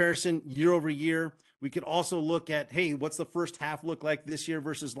comparison year over year. We could also look at, hey, what's the first half look like this year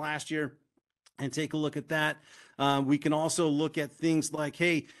versus last year? And take a look at that. We can also look at things like,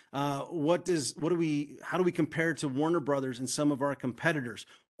 hey, how do we compare to Warner Brothers and some of our competitors?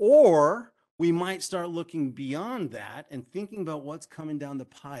 Or we might start looking beyond that and thinking about what's coming down the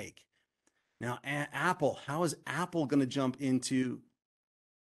pike. Now, Apple, how is Apple going to jump into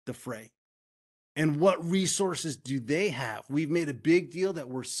the fray? And what resources do they have? We've made a big deal that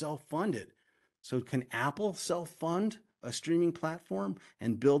we're self-funded. So can Apple self-fund a streaming platform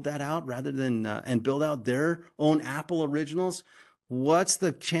and build that out rather than and build out their own Apple originals? What's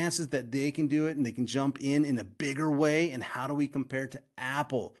the chances that they can do it and they can jump in a bigger way? And how do we compare to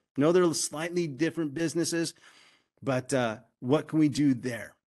Apple? I know they're slightly different businesses, but what can we do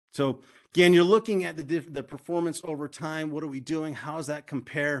there? So again, you're looking at the performance over time. What are we doing? How does that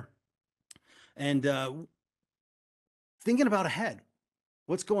compare? And thinking about ahead,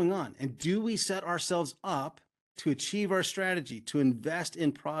 what's going on? And do we set ourselves up to achieve our strategy, to invest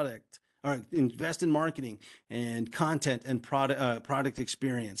in product, or invest in marketing and content and product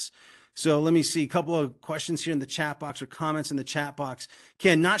experience? So let me see a couple of questions here in the chat box or comments in the chat box.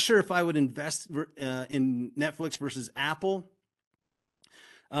 Ken, not sure if I would invest in Netflix versus Apple.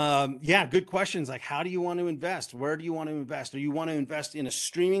 Yeah, good questions. Like, how do you want to invest? Where do you want to invest? Do you want to invest in a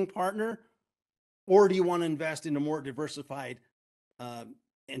streaming partner, or do you want to invest in a more diversified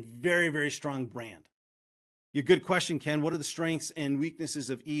and very, very strong brand? Your good question, Ken. What are the strengths and weaknesses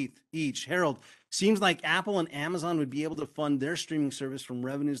of each? Harold, seems like Apple and Amazon would be able to fund their streaming service from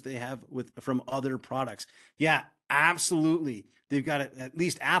revenues they have from other products. Yeah, absolutely. They've got at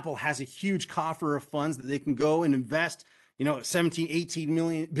least Apple has a huge coffer of funds that they can go and invest, 17,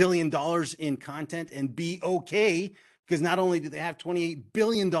 18 billion dollars in content and be okay, because not only do they have $28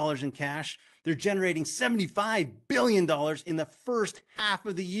 billion in cash, they're generating $75 billion in the first half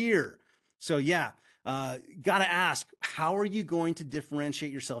of the year. So yeah, got to ask, how are you going to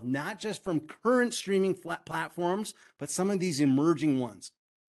differentiate yourself, not just from current streaming platforms, but some of these emerging ones,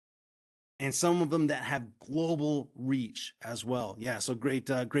 and some of them that have global reach as well? Yeah, so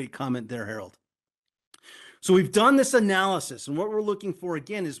great comment there, Harold. So we've done this analysis, and what we're looking for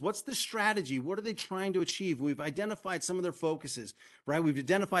again is, what's the strategy? What are they trying to achieve? We've identified some of their focuses, right? We've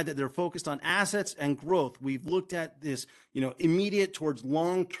identified that they're focused on assets and growth. We've looked at this, immediate towards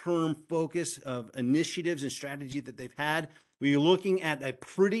long-term focus of initiatives and strategy that they've had. We're looking at a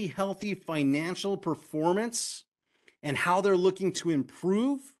pretty healthy financial performance and how they're looking to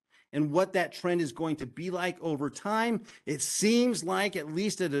improve and what that trend is going to be like over time. It seems like, at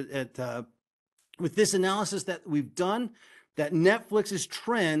least with this analysis that we've done, that Netflix's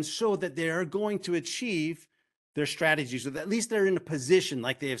trends show that they are going to achieve their strategies, or at least they're in a position,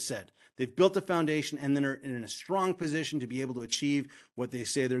 like they have said. They've built a foundation and then are in a strong position to be able to achieve what they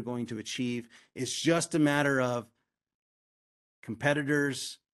say they're going to achieve. It's just a matter of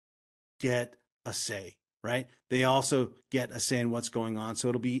competitors get a say, right? They also get a say in what's going on. So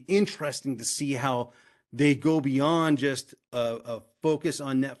it'll be interesting to see how they go beyond just a focus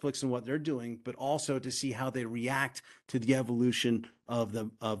on Netflix and what they're doing, but also to see how they react to the evolution of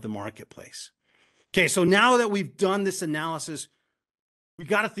the marketplace. Okay, so now that we've done this analysis, we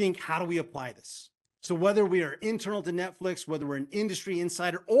got to think, how do we apply this? So whether we are internal to Netflix, whether we're an industry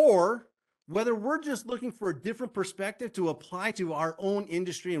insider, or whether we're just looking for a different perspective to apply to our own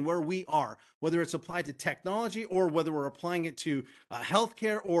industry and where we are, whether it's applied to technology or whether we're applying it to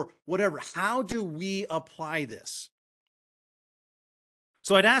healthcare or whatever, how do we apply this?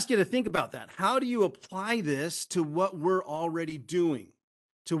 So I'd ask you to think about that. How do you apply this to what we're already doing?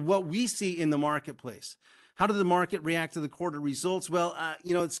 to what we see in the marketplace. How did the market react to the quarter results? Well,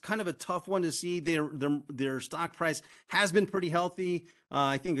 it's kind of a tough one to see. Their stock price has been pretty healthy.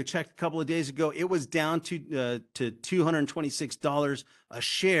 I think I checked a couple of days ago. It was down to $226 a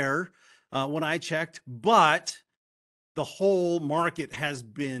share when I checked, but the whole market has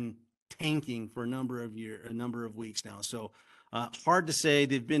been tanking for a number of weeks now. So hard to say.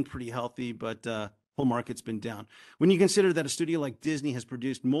 They've been pretty healthy, but whole market's been down. When you consider that a studio like Disney has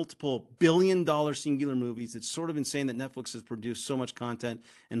produced multiple billion-dollar singular movies, it's sort of insane that Netflix has produced so much content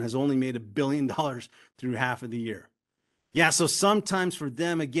and has only made $1 billion through half of the year. Yeah, so sometimes for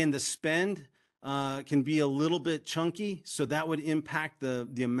them, again, the spend can be a little bit chunky, so that would impact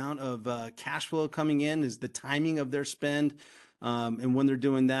the amount of cash flow coming in, is the timing of their spend, and when they're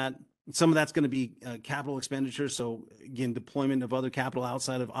doing that. Some of that's going to be capital expenditure, so again, deployment of other capital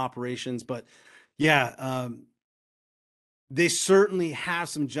outside of operations. But yeah, they certainly have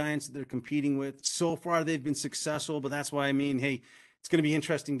some giants that they're competing with. So far, they've been successful, but that's why hey, it's going to be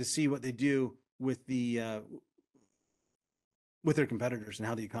interesting to see what they do with their competitors and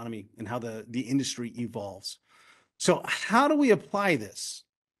how the economy and how the industry evolves. So how do we apply this?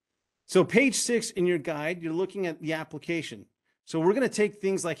 So page 6 in your guide, you're looking at the application. So we're going to take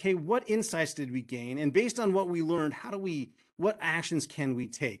things like, hey, what insights did we gain? And based on what we learned, what actions can we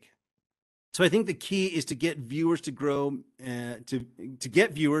take? So I think the key is to get viewers to grow, to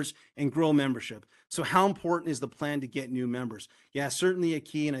get viewers and grow membership. So how important is the plan to get new members? Yeah, certainly a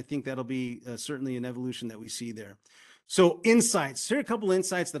key, and I think that'll be certainly an evolution that we see there. So insights, here are a couple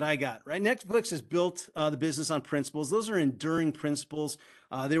insights that I got, right? Netflix has built the business on principles. Those are enduring principles.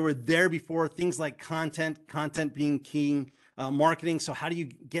 They were there before, things like content being king, marketing. So how do you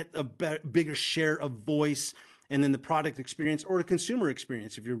get a bigger share of voice? And then the product experience or the consumer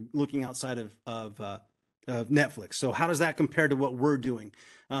experience if you're looking outside of Netflix. So how does that compare to what we're doing?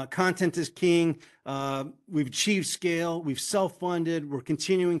 Content is king. We've achieved scale. We've self-funded. We're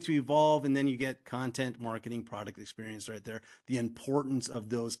continuing to evolve. And then you get content, marketing, product experience right there. The importance of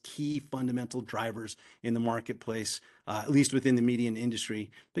those key fundamental drivers in the marketplace, at least within the media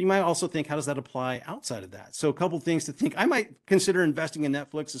industry. But you might also think, how does that apply outside of that? So a couple things to think. I might consider investing in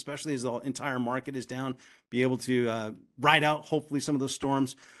Netflix, especially as the entire market is down, be able to ride out, hopefully, some of those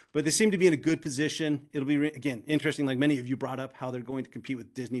storms. But they seem to be in a good position. It'll be, again, interesting, like many of you brought up, how they're going to compete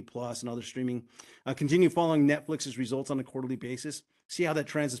with Disney Plus and other streaming. Continue following Netflix's results on a quarterly basis. See how that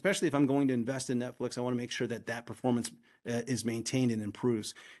trends, especially if I'm going to invest in Netflix. I want to make sure that performance is maintained and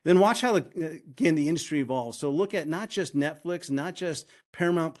improves. Then watch how, again, the industry evolves. So look at not just Netflix, not just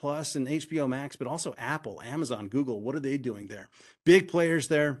Paramount Plus and HBO Max, but also Apple, Amazon, Google. What are they doing there? Big players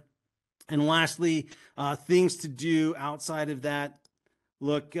there. And lastly, things to do outside of that.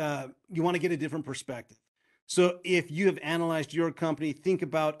 Look, you want to get a different perspective. So if you have analyzed your company, think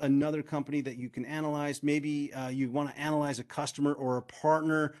about another company that you can analyze. Maybe you want to analyze a customer or a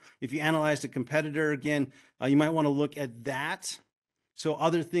partner. If you analyzed a competitor, again, you might want to look at that. So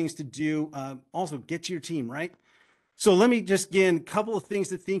other things to do, also get to your team, right? So let me just, again, a couple of things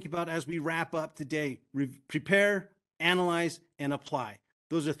to think about as we wrap up today. Prepare, analyze, and apply.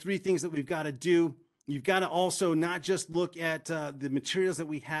 Those are 3 things that we've got to do. You've got to also not just look at the materials that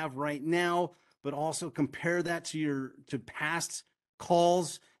we have right now, but also compare that to past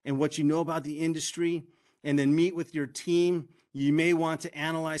calls and what you know about the industry, and then meet with your team. You may want to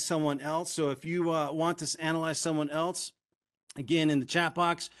analyze someone else. So if you want to analyze someone else, again, in the chat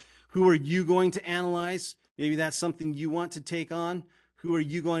box, who are you going to analyze? Maybe that's something you want to take on. Who are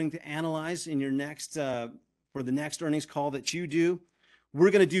you going to analyze in your next for the next earnings call that you do?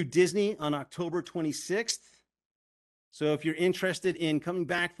 We're going to do Disney on October 26th. So if you're interested in coming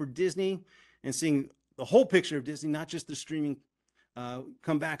back for Disney and seeing the whole picture of Disney, not just the streaming,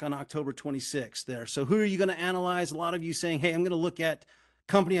 come back on October 26th there. So who are you going to analyze? A lot of you saying, hey, I'm going to look at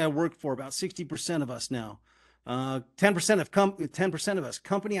company I work for, about 60% of us now. 10% of us,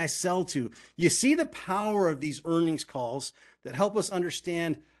 company I sell to. You see the power of these earnings calls that help us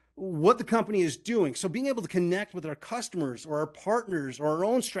understand what the company is doing. So being able to connect with our customers or our partners or our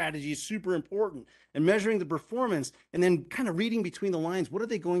own strategy is super important, and measuring the performance and then kind of reading between the lines. What are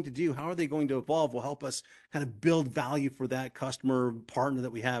they going to do? How are they going to evolve? Will help us kind of build value for that customer partner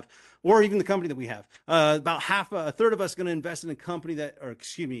that we have, or even the company that we have. About a third of us are going to invest in a company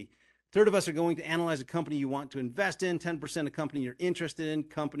third of us are going to analyze a company you want to invest in, 10% a company you're interested in,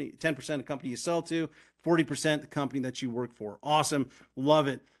 10% a company you sell to, 40% the company that you work for. Awesome. Love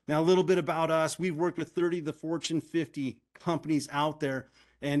it. Now, a little bit about us. We've worked with 30 of the Fortune 50 companies out there,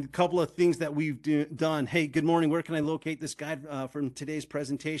 and a couple of things that we've done. Hey, good morning. Where can I locate this guide from today's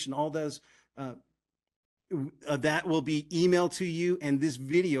presentation? All those that will be emailed to you, and this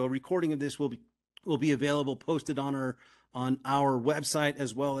video recording of this will be available, posted on our website,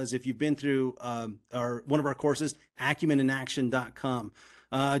 as well as if you've been through our one of our courses, acumeninaction.com.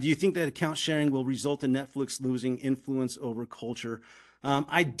 Do you think that account sharing will result in Netflix losing influence over culture?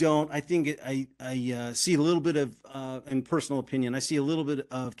 I don't. I think I see a little bit of, in personal opinion, I see a little bit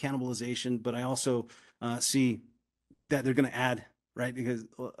of cannibalization, but I also see that they're going to add, right? Because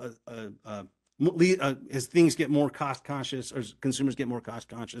as things get more cost conscious, or consumers get more cost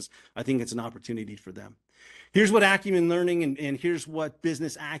conscious, I think it's an opportunity for them. Here's what Acumen Learning and here's what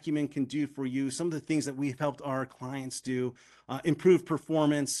Business Acumen can do for you. Some of the things that we've helped our clients do: improve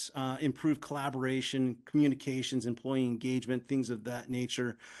performance, improve collaboration, communications, employee engagement, things of that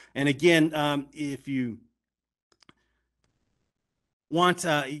nature. And again, if you want,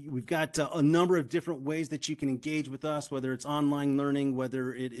 we've got a number of different ways that you can engage with us, whether it's online learning,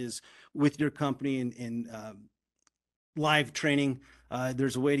 whether it is with your company in live training.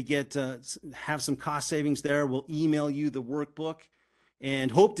 There's a way to get have some cost savings there. We'll email you the workbook, and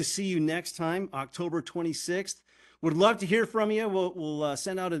hope to see you next time, October 26th. Would love to hear from you. We'll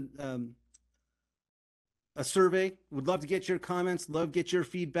send out a survey. Would love to get your comments, love to get your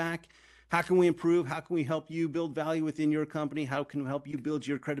feedback. How can we improve? How can we help you build value within your company? How can we help you build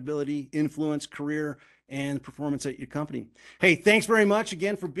your credibility, influence, career, and performance at your company? Hey, thanks very much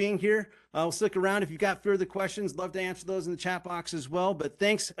again for being here. I'll stick around if you've got further questions. Love to answer those in the chat box as well. But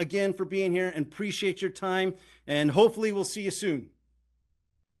thanks again for being here, and appreciate your time. And hopefully we'll see you soon.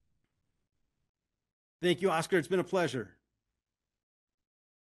 Thank you, Oscar. It's been a pleasure.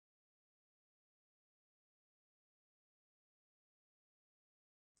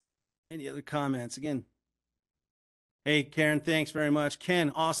 Any other comments? Again, hey, Karen, thanks very much. Ken,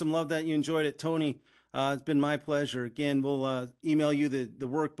 awesome. Love that you enjoyed it. Tony, it's been my pleasure. Again, we'll email you the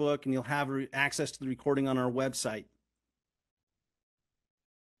workbook, and you'll have access to the recording on our website.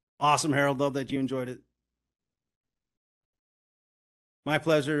 Awesome, Harold. Love that you enjoyed it. My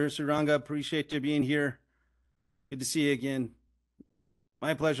pleasure, Suranga. Appreciate you being here. Good to see you again.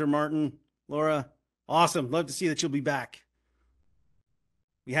 My pleasure, Martin, Laura. Awesome. Love to see that you'll be back.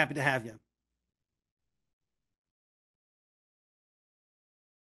 Be happy to have you.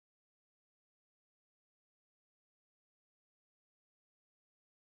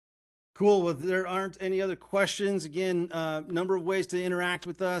 Cool. Well, there aren't any other questions. Again, number of ways to interact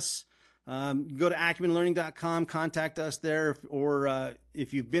with us. Go to acumenlearning.com, contact us there, or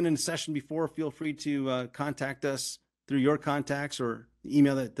if you've been in a session before, feel free to contact us through your contacts or the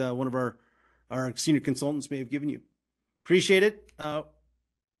email that one of our senior consultants may have given you. Appreciate it.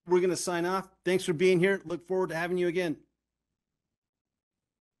 We're going to sign off. Thanks for being here. Look forward to having you again.